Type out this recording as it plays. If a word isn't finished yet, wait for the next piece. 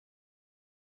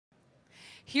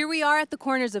Here we are at the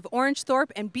corners of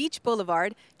Orangethorpe and Beach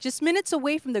Boulevard, just minutes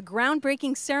away from the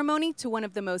groundbreaking ceremony to one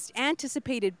of the most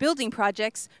anticipated building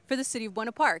projects for the city of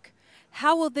Buena Park.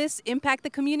 How will this impact the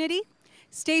community?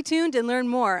 Stay tuned and learn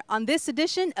more on this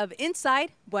edition of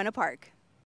Inside Buena Park.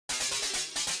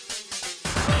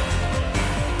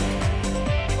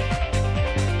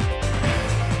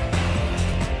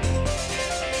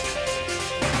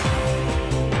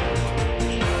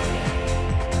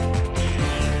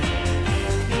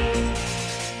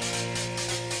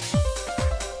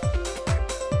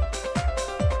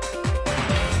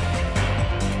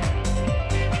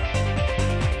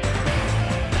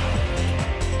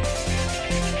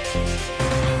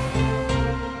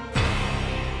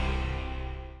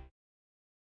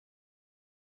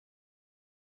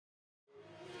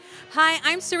 Hi,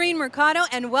 I'm Serene Mercado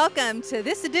and welcome to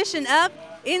this edition of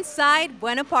Inside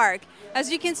Buena Park. As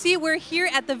you can see, we're here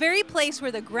at the very place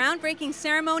where the groundbreaking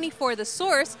ceremony for the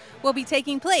Source will be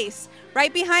taking place.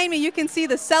 Right behind me, you can see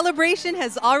the celebration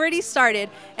has already started.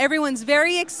 Everyone's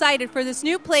very excited for this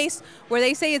new place where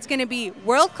they say it's going to be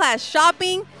world-class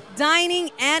shopping, dining,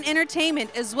 and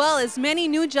entertainment, as well as many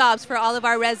new jobs for all of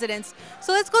our residents.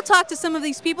 So let's go talk to some of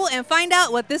these people and find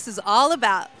out what this is all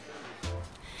about.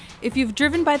 If you've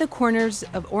driven by the corners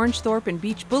of Orangethorpe and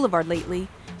Beach Boulevard lately,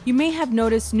 you may have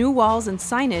noticed new walls and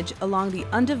signage along the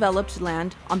undeveloped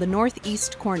land on the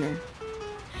northeast corner.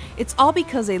 It's all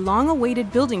because a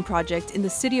long-awaited building project in the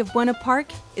city of Buena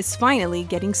Park is finally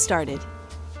getting started.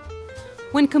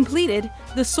 When completed,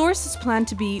 the Source is planned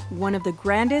to be one of the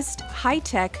grandest,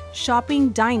 high-tech shopping,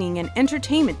 dining, and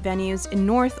entertainment venues in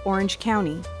North Orange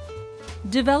County.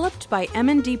 Developed by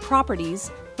M&D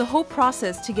Properties, the whole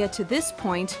process to get to this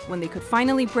point, when they could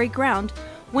finally break ground,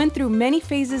 went through many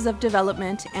phases of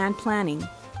development and planning.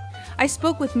 I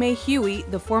spoke with May Huey,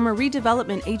 the former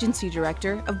redevelopment agency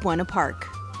director of Buena Park.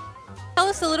 Tell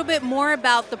us a little bit more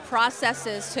about the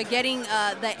processes to getting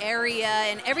the area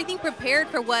and everything prepared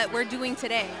for what we're doing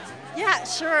today. Yeah,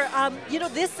 sure.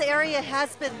 This area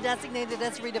has been designated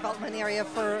as a redevelopment area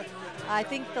for I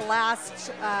think the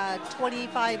last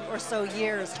 25 or so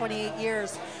years, 28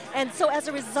 years. And so as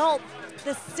a result,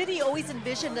 the city always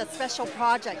envisioned a special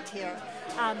project here.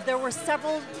 There were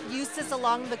several uses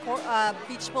along the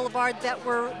Beach Boulevard that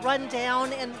were run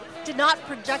down and did not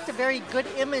project a very good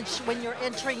image when you're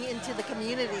entering into the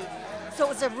community. So it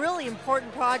was a really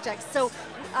important project. So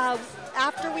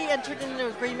after we entered into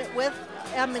an agreement with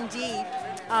M&D,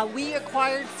 we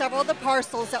acquired several of the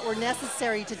parcels that were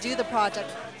necessary to do the project.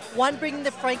 One being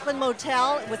the Franklin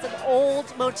Motel. It was an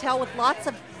old motel with lots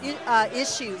of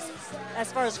issues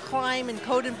as far as crime and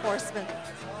code enforcement.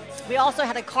 We also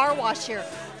had a car wash here.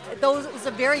 It was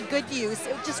a very good use.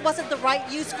 It just wasn't the right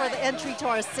use for the entry to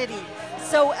our city.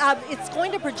 So it's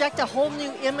going to project a whole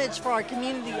new image for our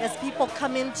community as people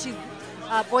come into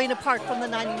Buena Park from the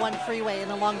 91 freeway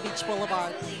and along Beach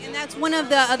Boulevard. And that's one of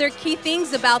the other key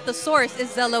things about the Source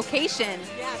is the location.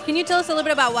 Yeah. Can you tell us a little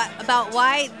bit about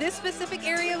why this specific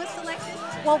area was selected?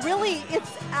 Well, really,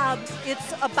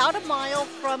 it's about a mile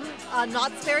from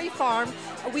Knott's Berry Farm.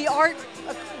 We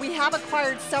have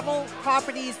acquired several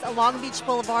properties along Beach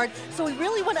Boulevard, so we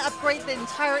really want to upgrade the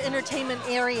entire entertainment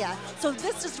area. So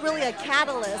this is really a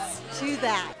catalyst to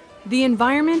that. The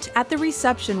environment at the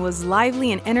reception was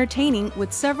lively and entertaining,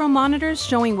 with several monitors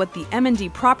showing what the M&D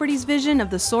Properties vision of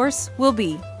the Source will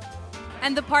be.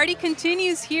 And the party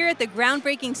continues here at the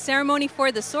groundbreaking ceremony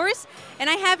for the Source. And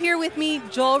I have here with me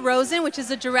Joel Rosen, which is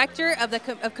the director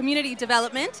of community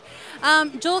development.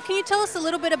 Joel, can you tell us a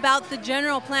little bit about the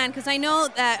general plan? Because I know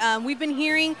that we've been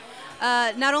hearing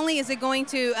not only is it going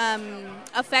to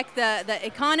affect the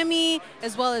economy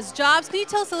as well as jobs. Can you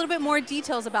tell us a little bit more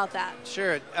details about that?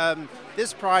 Sure.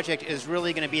 This project is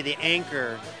really going to be the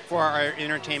anchor for our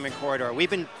entertainment corridor. We've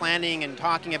been planning and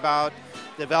talking about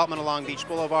development along Beach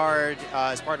Boulevard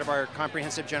as part of our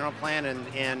comprehensive general plan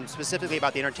and specifically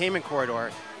about the entertainment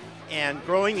corridor and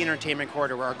growing the entertainment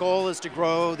corridor. Our goal is to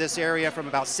grow this area from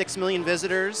about 6 million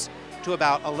visitors to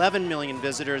about 11 million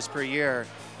visitors per year.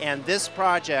 And this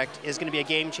project is going to be a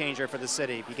game changer for the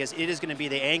city because it is going to be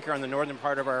the anchor on the northern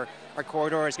part of our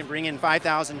corridor. It's going to bring in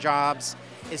 5,000 jobs.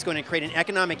 It's going to create an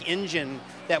economic engine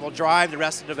that will drive the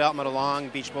rest of the development along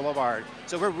Beach Boulevard.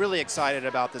 So we're really excited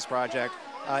about this project.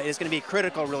 It's going to be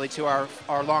critical, really, to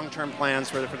our long-term plans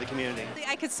for the community.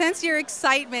 I could sense your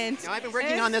excitement. I've been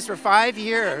working on this for 5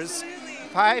 years. Absolutely.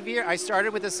 5 years. I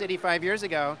started with the city 5 years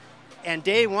ago, and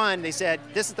day one they said,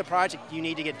 "This is the project you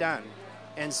need to get done."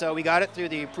 And so we got it through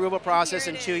the approval process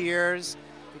in 2 years.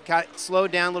 got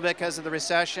slowed down a little bit because of the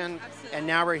recession, and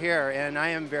now we're here, and I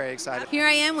am very excited. Here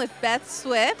I am with Beth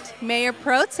Swift, Mayor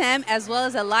Pro Tem, as well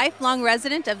as a lifelong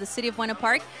resident of the city of Buena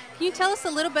Park. Can you tell us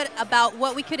a little bit about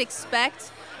what we could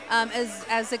expect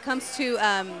as it comes to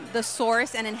the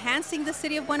source and enhancing the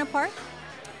city of Buena Park?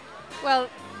 Well,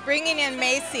 bringing in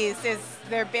Macy's is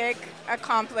their big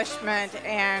accomplishment,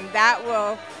 and that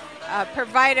will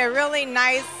provide a really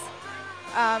nice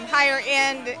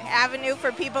higher-end avenue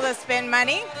for people to spend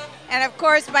money. And of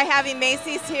course, by having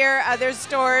Macy's here, other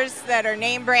stores that are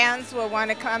name brands will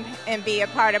want to come and be a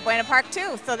part of Buena Park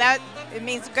too. So that it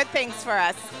means good things for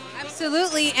us.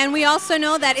 Absolutely, and we also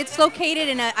know that it's located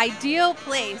in an ideal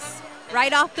place,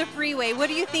 right off the freeway. What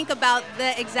do you think about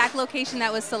the exact location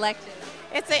that was selected?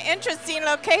 It's an interesting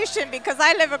location because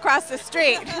I live across the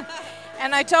street.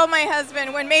 And I told my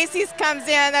husband, when Macy's comes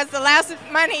in, that's the last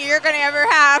money you're going to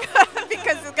ever have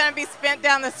because it's going to be spent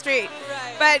down the street.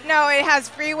 Right. But no, it has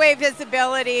freeway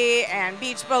visibility, and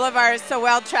Beach Boulevard is so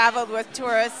well traveled with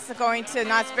tourists going to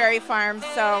Knott's Berry Farm.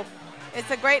 So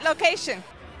it's a great location.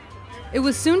 It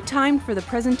was soon time for the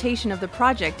presentation of the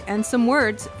project and some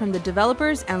words from the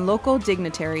developers and local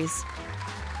dignitaries.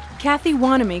 Kathy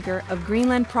Wanamaker of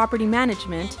Greenland Property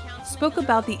Management spoke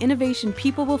about the innovation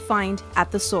people will find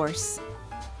at the source.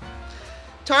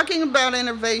 Talking about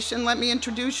innovation, let me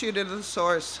introduce you to the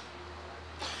source.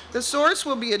 The source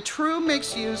will be a true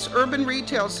mixed-use urban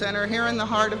retail center here in the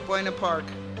heart of Buena Park.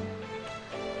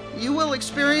 You will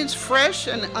experience fresh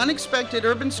and unexpected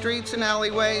urban streets and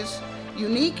alleyways,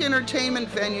 unique entertainment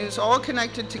venues, all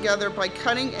connected together by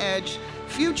cutting-edge,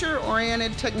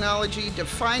 future-oriented technology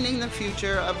defining the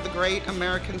future of the great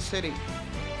American city.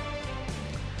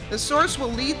 The source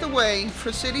will lead the way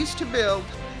for cities to build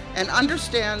and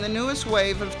understand the newest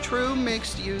wave of true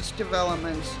mixed-use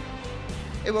developments.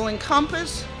 It will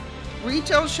encompass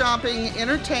retail, shopping,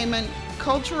 entertainment,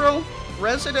 cultural,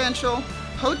 residential,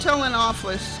 hotel and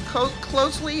office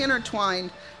closely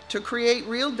intertwined to create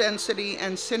real density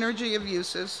and synergy of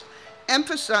uses,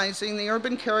 emphasizing the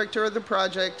urban character of the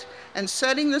project and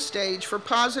setting the stage for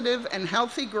positive and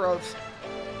healthy growth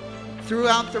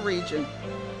throughout the region.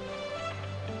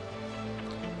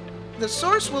 The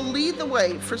source will lead the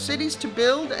way for cities to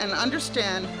build and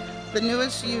understand the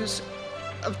newest use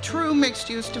of true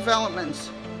mixed-use developments.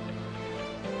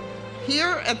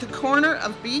 Here at the corner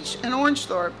of Beach and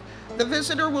Orangethorpe, the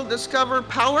visitor will discover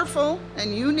powerful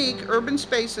and unique urban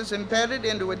spaces embedded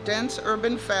into a dense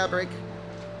urban fabric.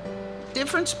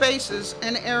 Different spaces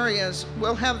and areas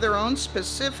will have their own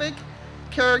specific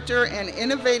character and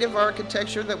innovative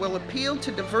architecture that will appeal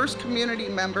to diverse community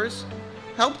members,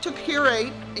 help to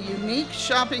curate a unique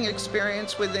shopping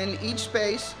experience within each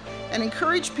space, and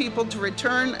encourage people to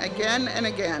return again and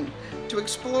again to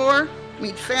explore,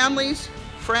 meet families,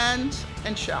 friends,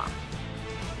 and shop.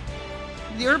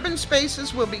 The urban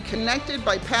spaces will be connected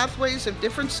by pathways of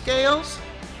different scales,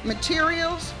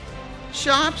 materials,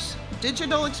 shops,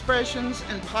 digital expressions,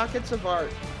 and pockets of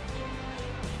art.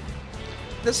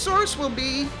 The source will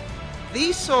be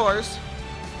the source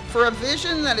for a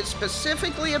vision that is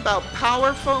specifically about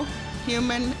powerful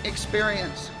human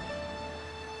experience.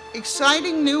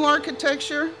 Exciting new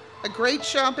architecture, a great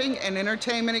shopping and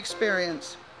entertainment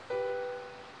experience.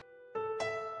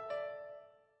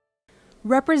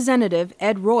 Representative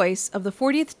Ed Royce of the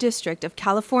 40th District of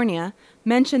California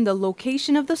mentioned the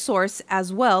location of the source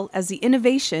as well as the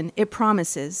innovation it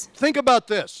promises. Think about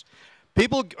this.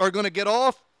 People are going to get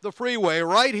off the freeway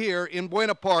right here in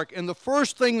Buena Park, and the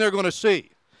first thing they're going to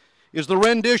see is the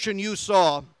rendition you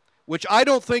saw, which I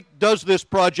don't think does this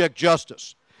project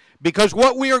justice. Because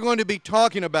what we are going to be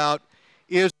talking about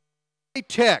is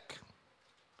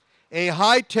a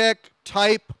high-tech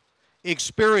type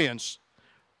experience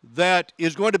that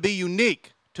is going to be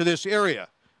unique to this area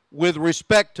with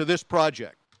respect to this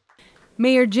project.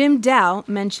 Mayor Jim Dow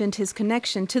mentioned his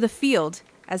connection to the field,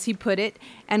 as he put it,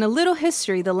 and a little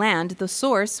history the land the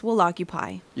source will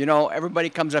occupy. You know, everybody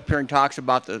comes up here and talks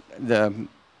about the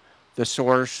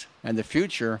source and the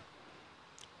future.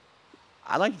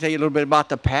 I'd like to tell you a little bit about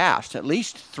the past. At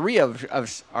least 3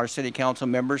 of our city council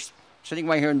members sitting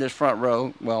right here in this front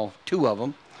row, well, 2 of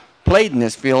them, played in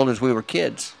this field as we were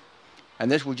kids. And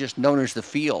this was just known as the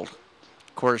field.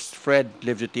 Of course, Fred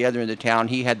lived at the other end of town.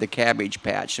 He had the Cabbage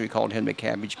Patch, so we called him the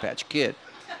Cabbage Patch Kid.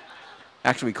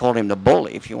 Actually, we called him the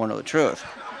Bully, if you want to know the truth.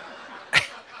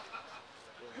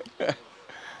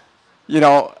 You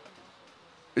know,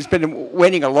 it's been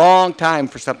waiting a long time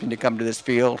for something to come to this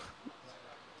field.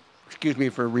 Excuse me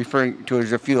for referring to it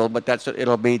as a field, but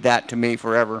it'll be that to me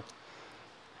forever.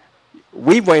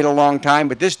 We've waited a long time,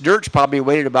 but this dirt's probably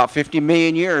waited about 50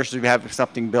 million years to have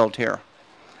something built here.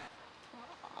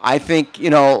 I think,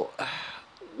 you know,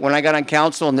 when I got on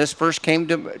council and this first came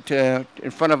to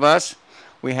in front of us,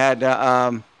 we had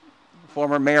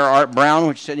former Mayor Art Brown,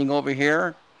 which is sitting over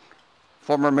here,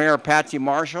 former Mayor Patsy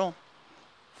Marshall,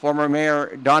 former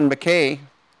Mayor Don McKay.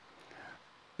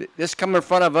 This come in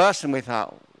front of us, and we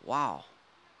thought, wow,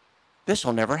 this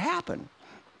will never happen.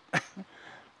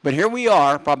 But here we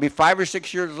are, probably 5 or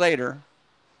 6 years later,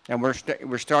 and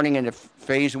we're starting into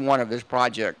phase 1 of this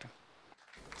project.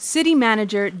 City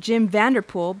Manager Jim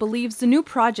Vanderpool believes the new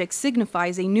project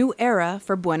signifies a new era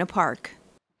for Buena Park.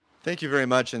 Thank you very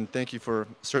much, and thank you for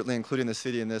certainly including the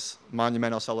city in this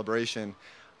monumental celebration.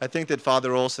 I think that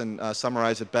Father Olson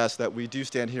summarized it best, that we do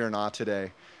stand here in awe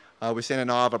today. We stand in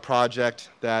awe of a project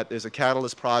that is a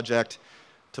catalyst project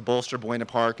to bolster Buena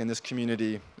Park and this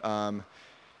community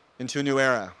into a new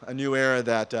era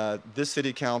that this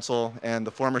city council and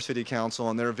the former city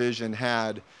council and their vision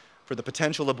had for the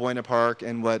potential of Buena Park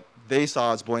and what they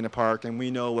saw as Buena Park, and we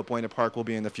know what Buena Park will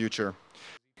be in the future.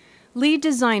 Lead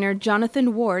designer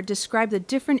Jonathan Ward described the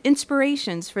different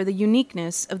inspirations for the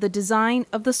uniqueness of the design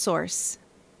of the source.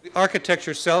 The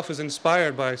architecture itself is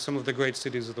inspired by some of the great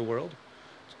cities of the world.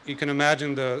 You can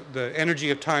imagine the energy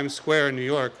of Times Square in New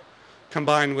York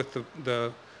combined with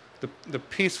the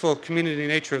peaceful community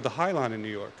nature of the High Line in New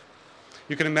York.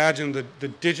 You can imagine the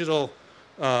digital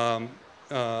sort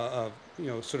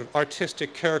of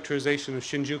artistic characterization of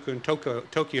Shinjuku and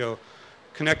Tokyo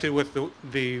connected with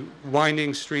the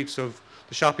winding streets of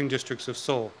the shopping districts of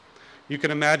Seoul. You can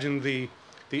imagine the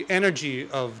energy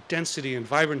of density and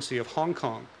vibrancy of Hong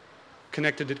Kong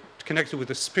connected with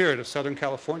the spirit of Southern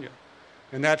California.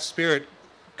 And that spirit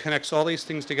connects all these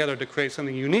things together to create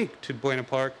something unique to Buena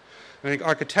Park. And I think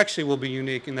architecturally will be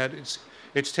unique in that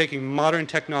it's taking modern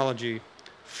technology,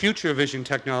 future vision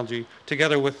technology,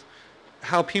 together with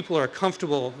how people are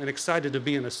comfortable and excited to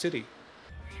be in a city.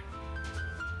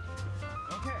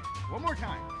 Okay, one more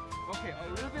time. Okay, a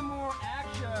little bit more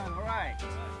action. All right,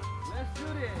 let's do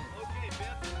this. Okay,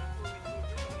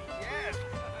 yes.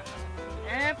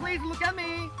 And please look at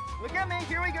me. Look at me.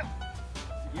 Here we go.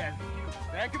 Yes.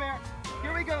 Back to back.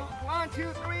 Here we go. 1,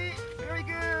 2, 3. Very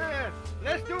good.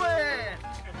 Let's do it.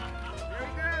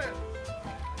 Very good.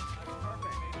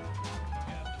 Perfect.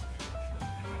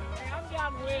 Hey, I'm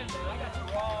downwind, man. I got the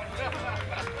wrong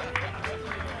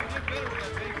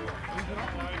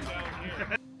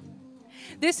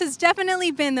This has definitely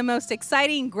been the most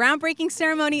exciting, groundbreaking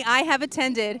ceremony I have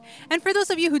attended. And for those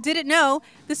of you who didn't know,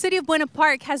 the city of Buena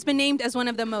Park has been named as one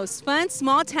of the most fun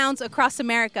small towns across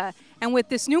America. And with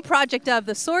this new project of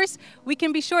The Source, we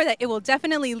can be sure that it will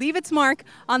definitely leave its mark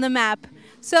on the map.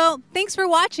 So thanks for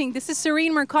watching. This is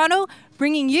Serene Mercado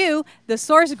bringing you The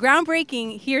Source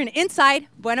groundbreaking here in Inside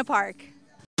Buena Park.